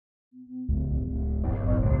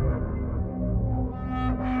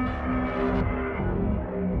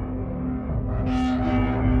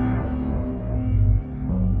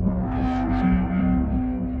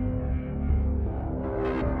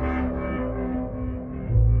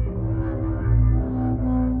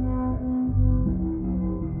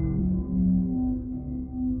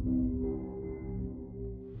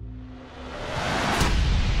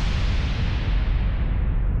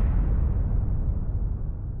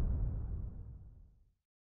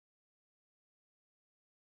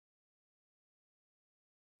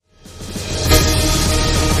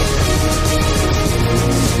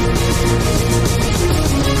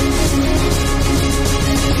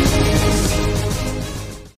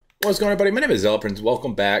What's going on, everybody? My name is ZealetPrince.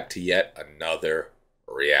 Welcome back to yet another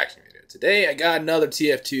reaction video. Today, I got another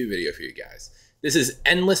TF2 video for you guys. This is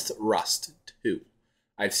Endless Rust 2.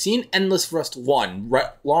 I've seen Endless Rust 1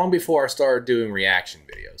 long before I started doing reaction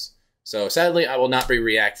videos. So, sadly, I will not be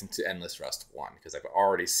reacting to Endless Rust 1 because I've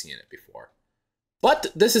already seen it before.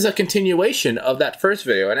 But this is a continuation of that first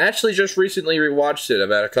video, and I actually just recently rewatched it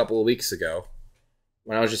about a couple of weeks ago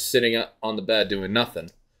when I was just sitting on the bed doing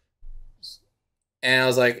nothing. And I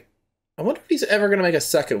was like, I wonder if he's ever going to make a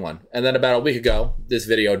second one. And then about a week ago, this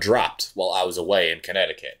video dropped while I was away in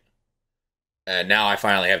Connecticut. And now I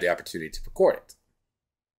finally have the opportunity to record it.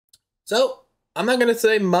 So, I'm not going to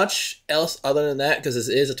say much else other than that because this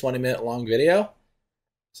is a 20-minute long video.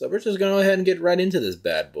 So we're just going to go ahead and get right into this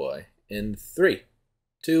bad boy. In 3,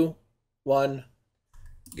 2, 1,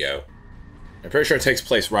 go. I'm pretty sure it takes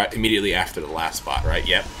place right immediately after the last spot, right?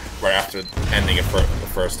 Yep, right after the ending of the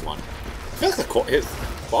first one. I feel like his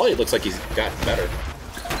quality looks like he's gotten better.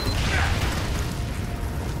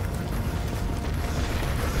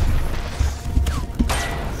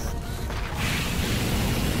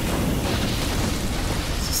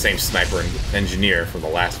 It's the same sniper and engineer from the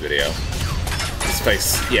last video.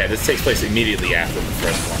 This takes place immediately after the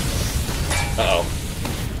first one. Uh-oh.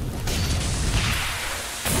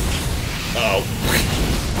 Uh-oh.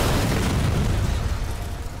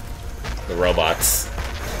 The robots.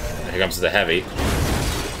 Here comes the heavy.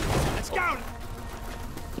 Let's go.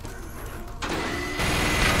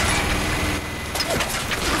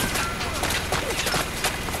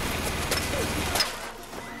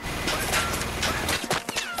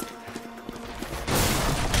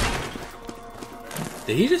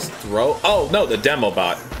 Did he just throw? Oh, no, the demo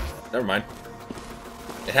bot. Never mind.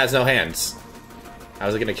 It has no hands.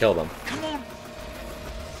 How's it gonna kill them? Come on.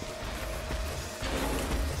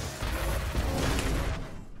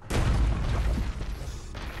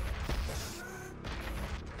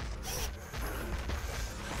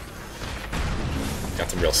 Got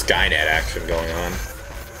some real Skynet action going on.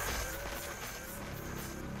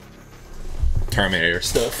 Terminator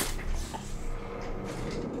stuff.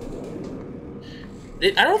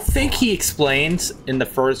 I don't think he explains in the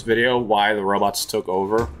first video why the robots took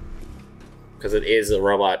over. Because it is a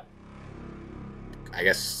robot, I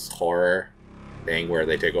guess, horror thing where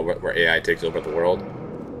they take over, where AI takes over the world.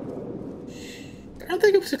 I don't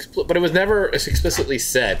think it was but it was never explicitly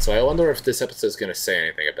said, so I wonder if this episode is going to say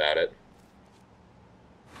anything about it.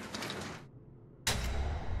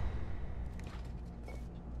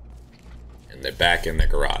 And they're back in the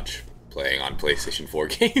garage, playing on PlayStation 4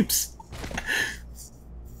 games.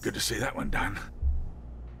 Good to see that one done.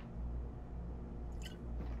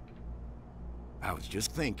 I was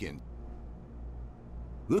just thinking.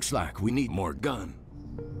 Looks like we need more gun.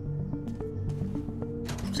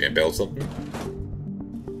 Is he gonna build something?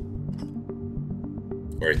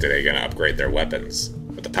 Or are they gonna upgrade their weapons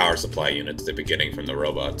with the power supply units they're beginning from the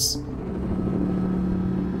robots?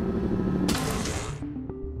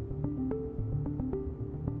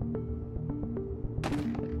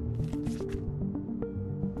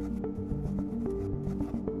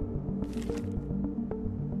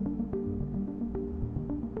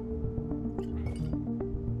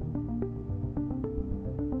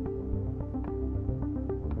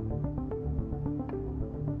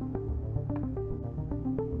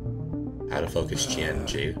 How to focus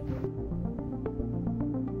GNG.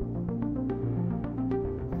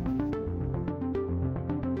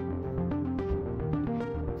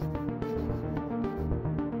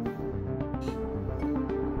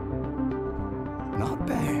 Not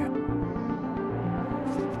bad.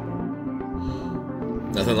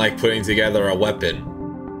 Nothing like putting together a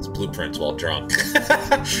weapon. It's blueprints while drunk.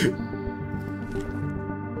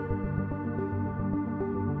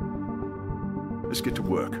 Let's get to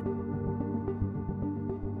work.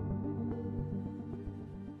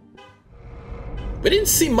 We didn't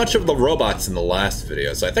see much of the robots in the last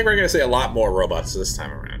video, so I think we're going to see a lot more robots this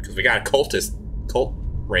time around, because we got a cult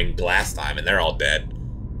ring last time, and they're all dead.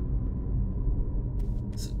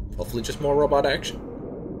 So hopefully just more robot action.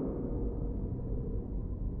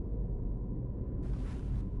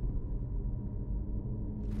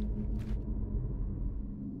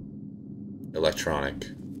 Electronic.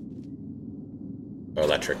 Oh,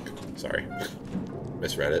 electric. Sorry.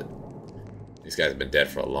 Misread it. These guys have been dead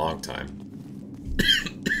for a long time.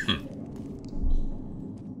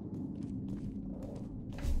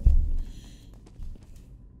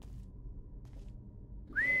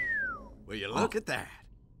 Will you look at that?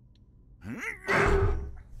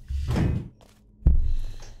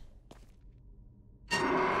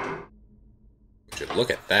 Would you look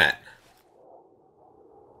at that?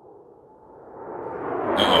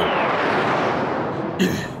 Uh-oh.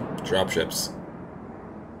 dropships.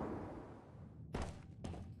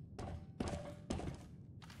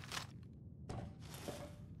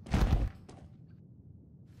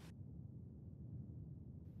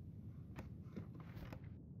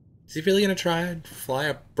 Is he really gonna try and fly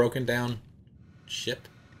a broken down ship?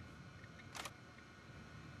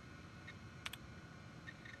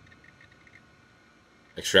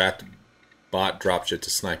 Extract bot dropship to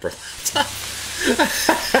sniper.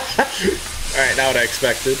 Alright, not what I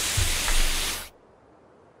expected.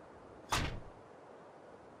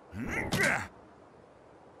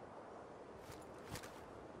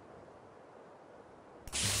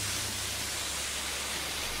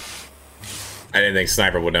 I didn't think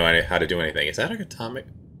Sniper would know how to do anything. Is that an atomic?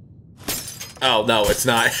 Oh, no, it's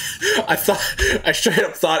not. I straight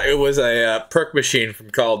up thought it was a perk machine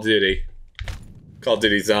from Call of Duty. Call of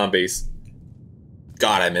Duty Zombies.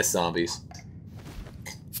 God, I miss zombies.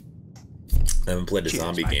 I haven't played a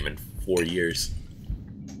zombie game in 4 years.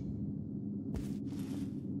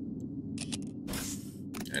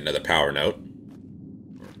 Another power note.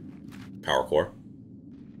 Power core.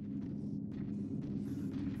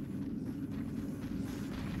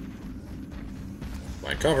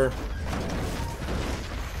 Find cover.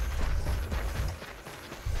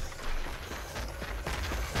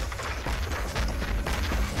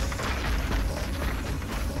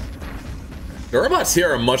 The robots here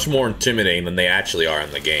are much more intimidating than they actually are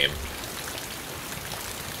in the game.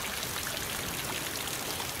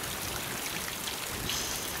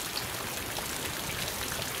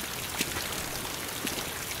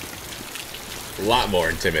 A lot more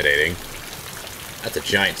intimidating. That's a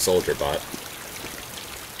giant soldier bot.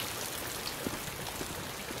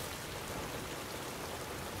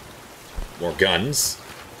 More guns.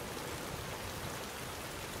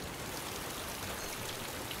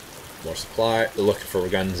 More supply. They're looking for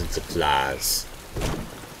guns and supplies.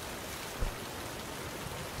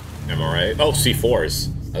 MRA. Oh, C4s.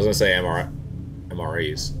 I was gonna say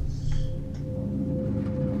MREs.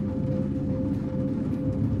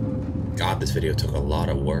 God, this video took a lot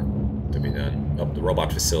of work to be done. Oh, the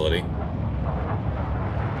robot facility.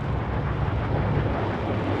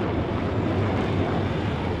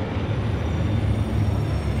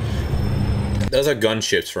 Those are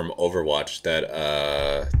gunships from Overwatch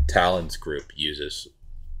that Talon's group uses.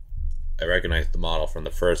 I recognized the model from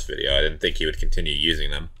the first video. I didn't think he would continue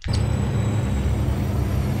using them.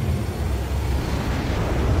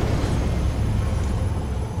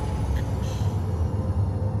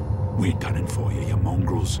 We're gunning for you, you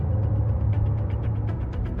mongrels.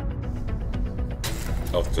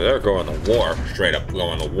 Oh, so they're going to war. Straight up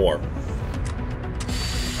going to war.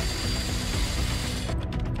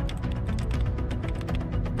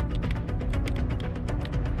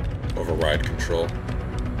 Override control.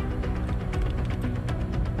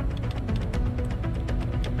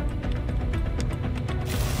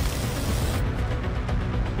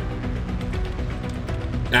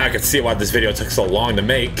 Now I can see why this video took so long to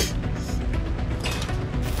make.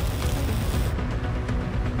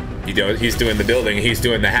 He's doing the building, he's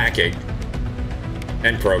doing the hacking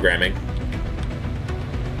and programming.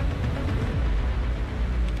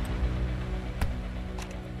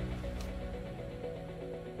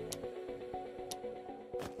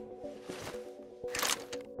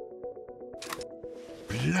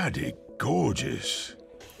 Bloody gorgeous.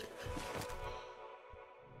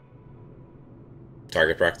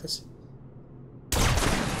 Target practice.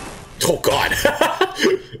 Oh God!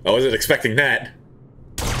 I wasn't expecting that.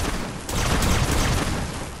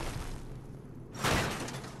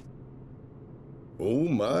 Oh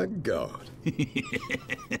my God.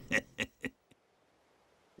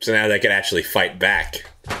 So now they can actually fight back.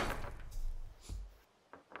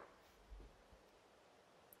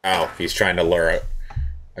 Oh, he's trying to lure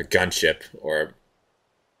a gunship or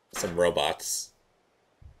some robots.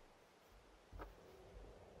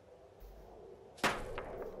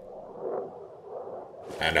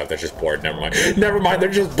 I don't know if they're just bored. Never mind. Never mind,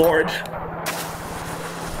 they're just bored.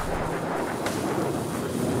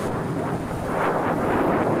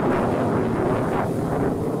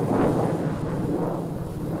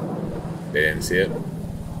 They didn't see it.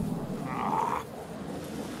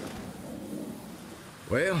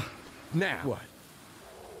 Well, now what?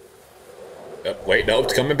 Oh, wait, no,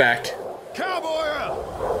 it's coming back. Cowboy!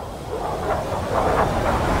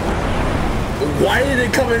 Why did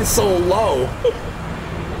it come in so low?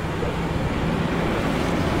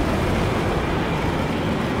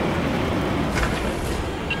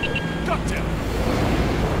 Gotcha.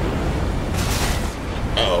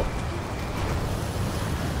 Uh-oh.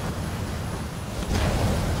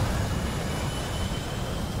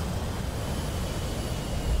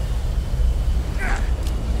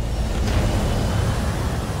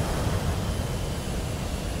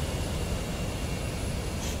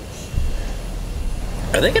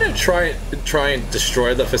 Are they gonna try and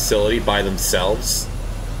destroy the facility by themselves?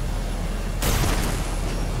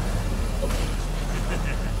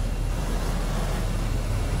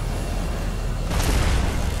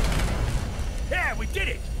 Yeah, we did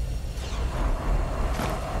it!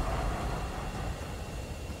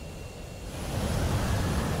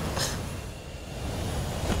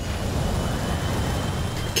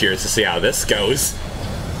 Curious to see how this goes.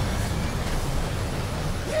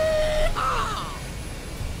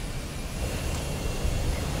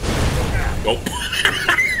 Nope.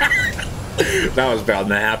 That was bound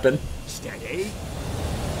to happen. Steady.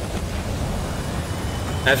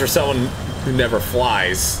 As for someone who never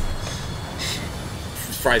flies,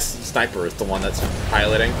 Fry's sniper is the one that's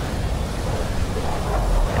piloting.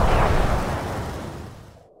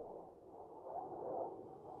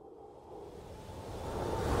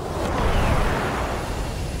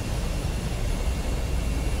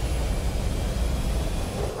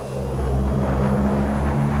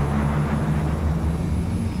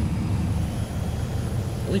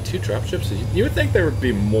 Only 2 dropships? You would think there would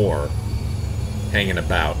be more hanging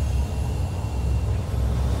about.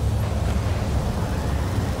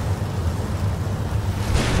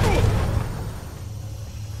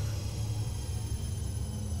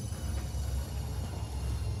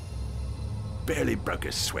 Barely broke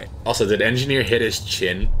a sweat. Also, did Engineer hit his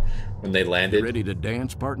chin when they You landed? ready to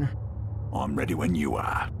dance, partner? I'm ready when you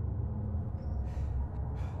are.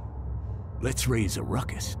 Let's raise a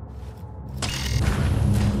ruckus.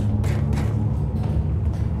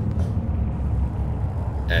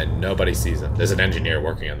 And nobody sees him. There's an engineer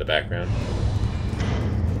working in the background.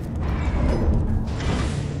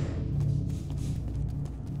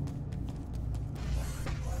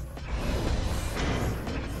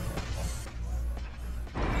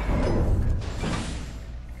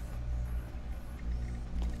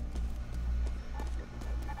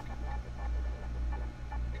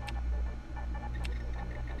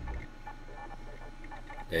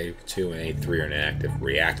 A2 and A3 are an active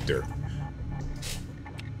reactor.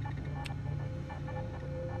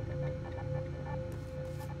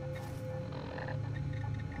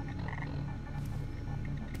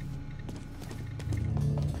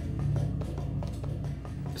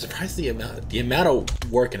 I'm surprised the amount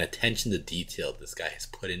of work and attention to detail this guy has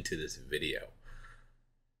put into this video.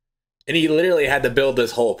 And he literally had to build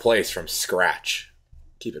this whole place from scratch.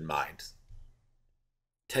 Keep in mind.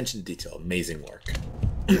 Attention to detail, amazing work.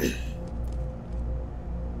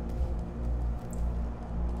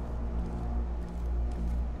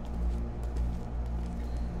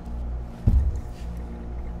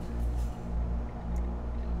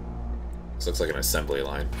 This looks like an assembly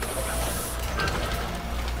line.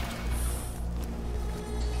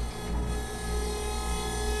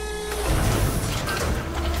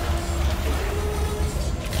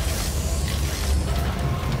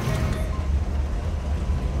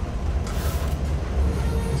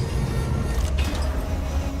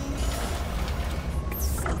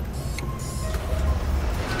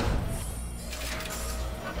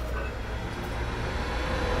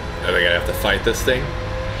 Are they gonna have to fight this thing?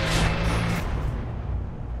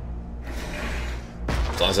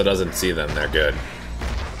 As long as it doesn't see them, they're good.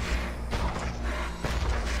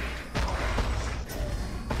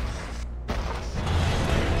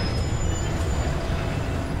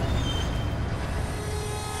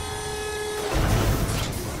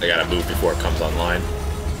 They gotta move before it comes online.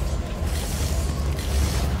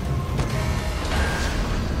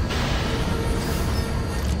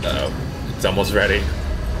 Uh-oh. It's almost ready.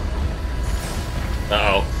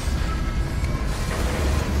 Uh-oh.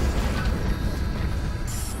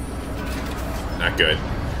 Not good.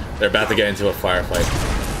 They're about to get into a firefight.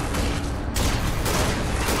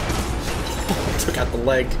 Took out the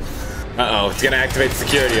leg. Uh-oh, it's gonna activate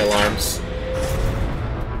security alarms.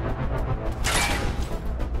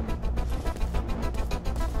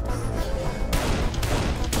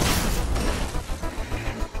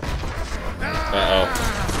 Uh-oh.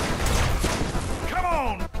 Come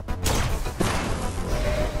on!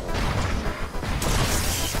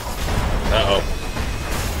 Uh-oh.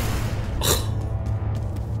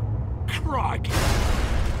 Crikey!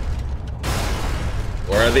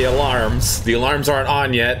 Where are the alarms? The alarms aren't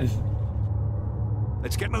on yet.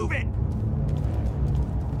 Let's get moving!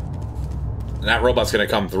 And that robot's gonna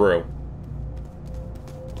come through.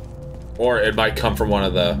 Or it might come from one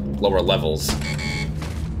of the lower levels.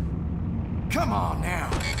 Come on now.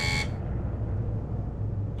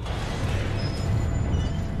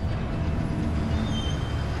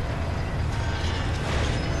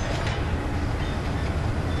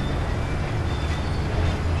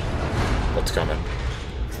 What's coming?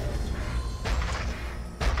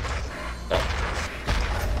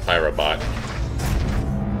 Pyrobot.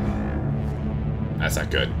 That's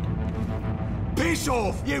not good. Piss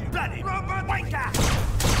off, you bloody robot wanker!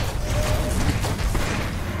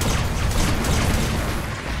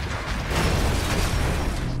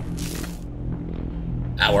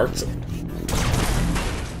 That worked.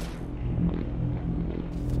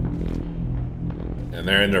 And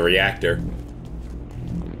they're in the reactor.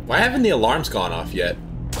 Why haven't the alarms gone off yet?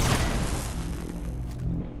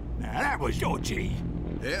 Now that was dodgy.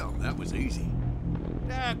 Hell, that was easy.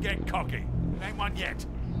 Don't get cocky. Ain't one yet.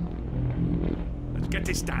 Let's get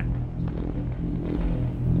this done.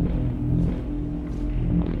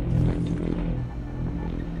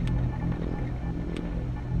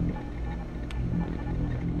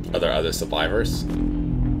 Are there other survivors?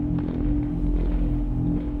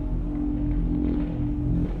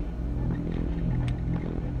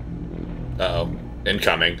 Uh-oh.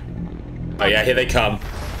 Incoming. Oh yeah, here they come.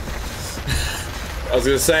 I was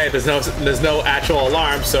gonna say, there's no actual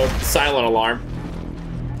alarm, so silent alarm.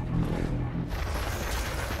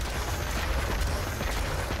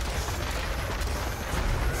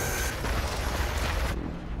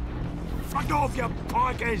 Fuck off, you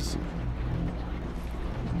pikers!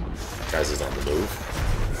 Guys is on the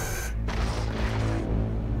move.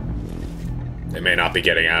 They may not be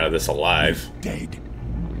getting out of this alive. Dead.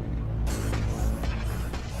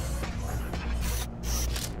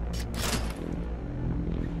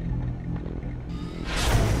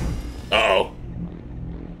 Uh-oh.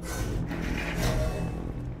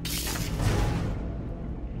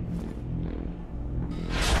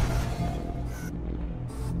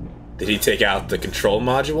 Did he take out the control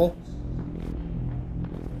module?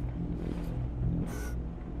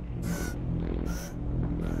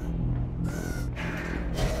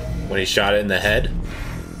 When he shot it in the head?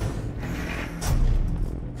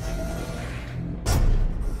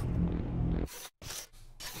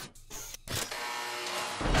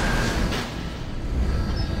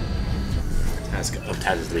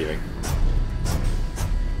 Taz is leaving.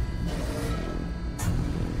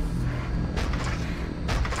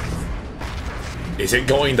 Is it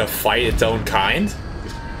going to fight its own kind?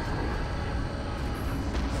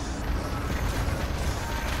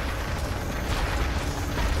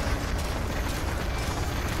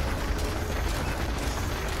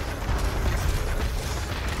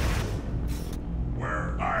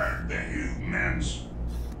 Where are the humans?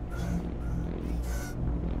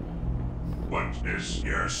 What is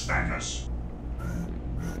your status?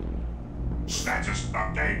 Status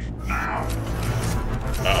update now.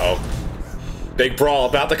 Uh-oh. Big brawl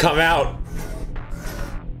about to come out.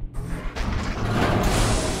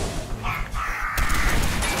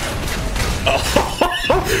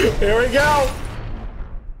 Oh, here we go.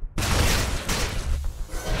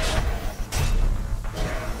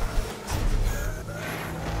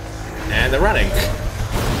 And they're running.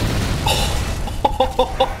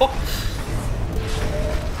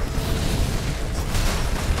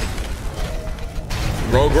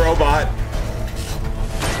 Rogue robot.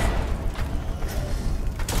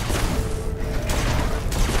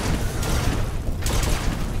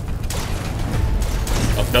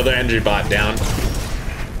 Another energy bot down.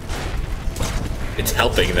 It's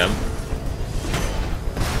helping them.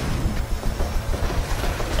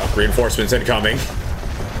 Oh, reinforcements incoming.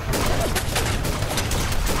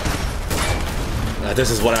 This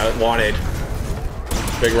is what I wanted.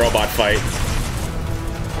 Big robot fight.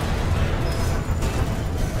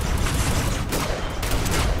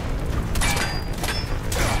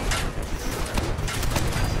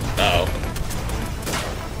 Uh-oh.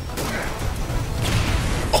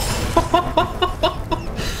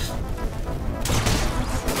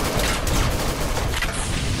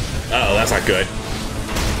 Uh-oh, that's not good.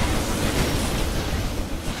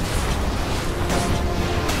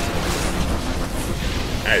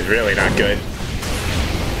 That is really not good.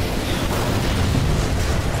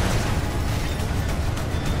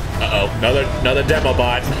 Uh-oh, another demo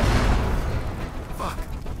bot. Fuck.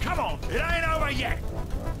 Come on, it ain't over yet.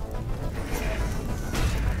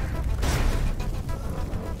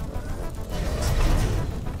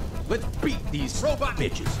 Let's beat these robot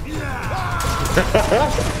bitches.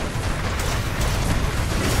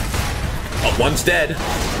 Oh, one's dead.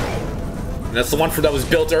 And that's the one that was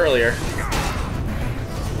built earlier.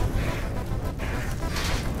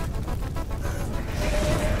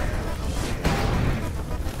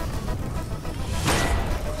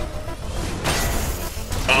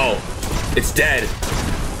 Oh, it's dead.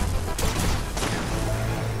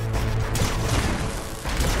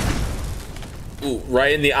 Ooh,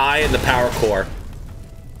 right in the eye and the power core.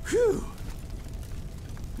 Phew.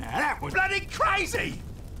 Now that was bloody crazy.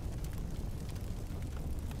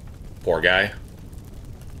 Poor guy.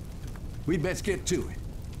 We'd best get to it.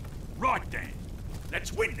 Right then.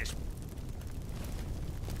 Let's win this.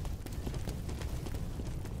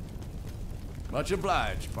 Much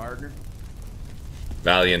obliged, partner.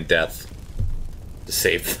 Valiant death to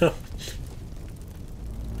save them.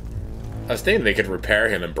 I was thinking they could repair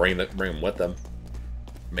him and bring him with them.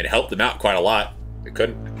 I mean, it helped them out quite a lot. It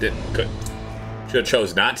couldn't. It didn't. Couldn't. Should have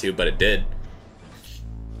chose not to, but it did.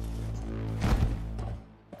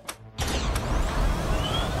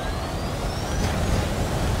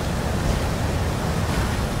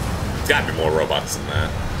 There's got to be more robots than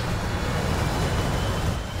that.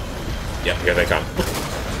 Yep, here they come.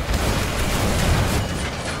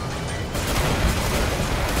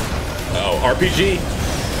 Oh, RPG.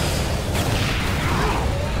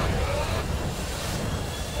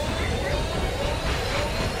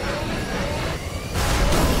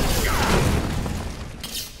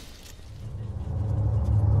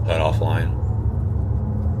 Head offline.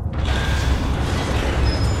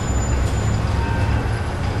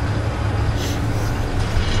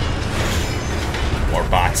 More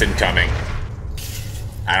bots incoming.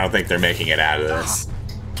 I don't think they're making it out of this.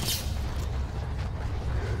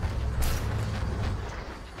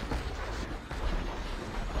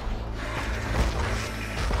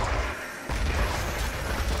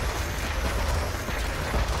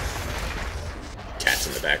 Cats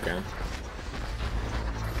in the background.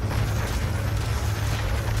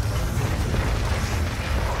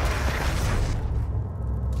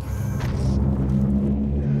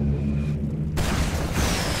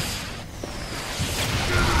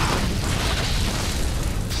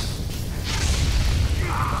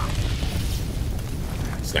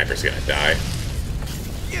 Sniper's gonna die.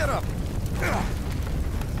 Get up!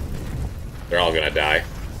 They're all gonna die.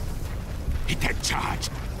 Hit that charge.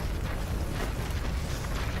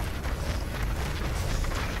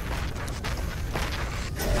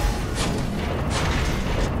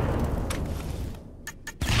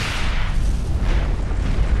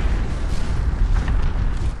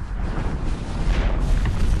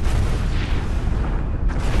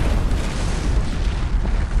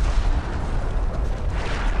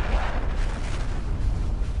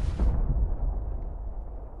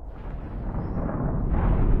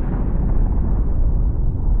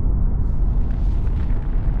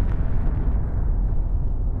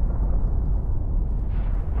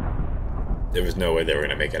 There was no way they were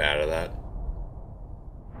gonna make it out of that.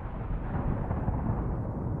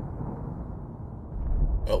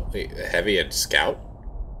 Oh, wait, a heavy and scout?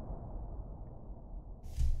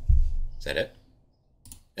 Is that it?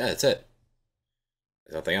 Yeah, that's it.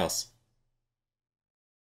 There's nothing else.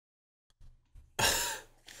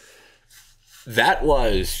 That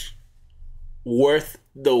was worth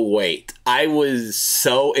the wait. I was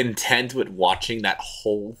so intent with watching that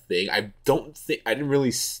whole thing. I didn't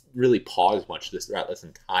really pause much throughout this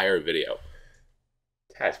entire video.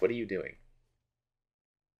 Tess, what are you doing?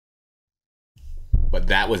 But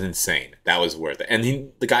that was insane. That was worth it. And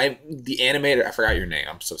the guy, the animator, I forgot your name.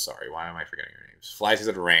 I'm so sorry. Why am I forgetting your names? Flies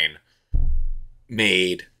Into the Rain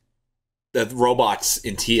made the robots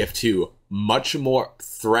in TF2 much more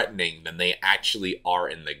threatening than they actually are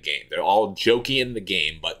in the game. They're all jokey in the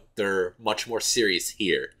game, but they're much more serious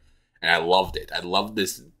here. And I loved it. I loved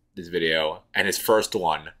this video and his first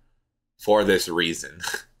one for this reason.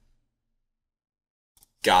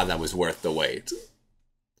 God, that was worth the wait.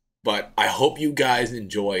 But I hope you guys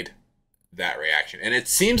enjoyed that reaction. And it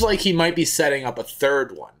seems like he might be setting up a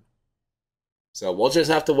third one. So we'll just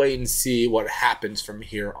have to wait and see what happens from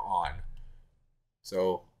here on.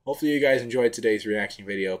 So hopefully you guys enjoyed today's reaction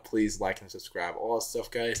video. Please like and subscribe, all that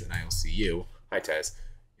stuff, guys. And I will see you, hi Tez,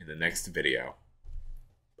 in the next video.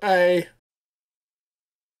 Bye.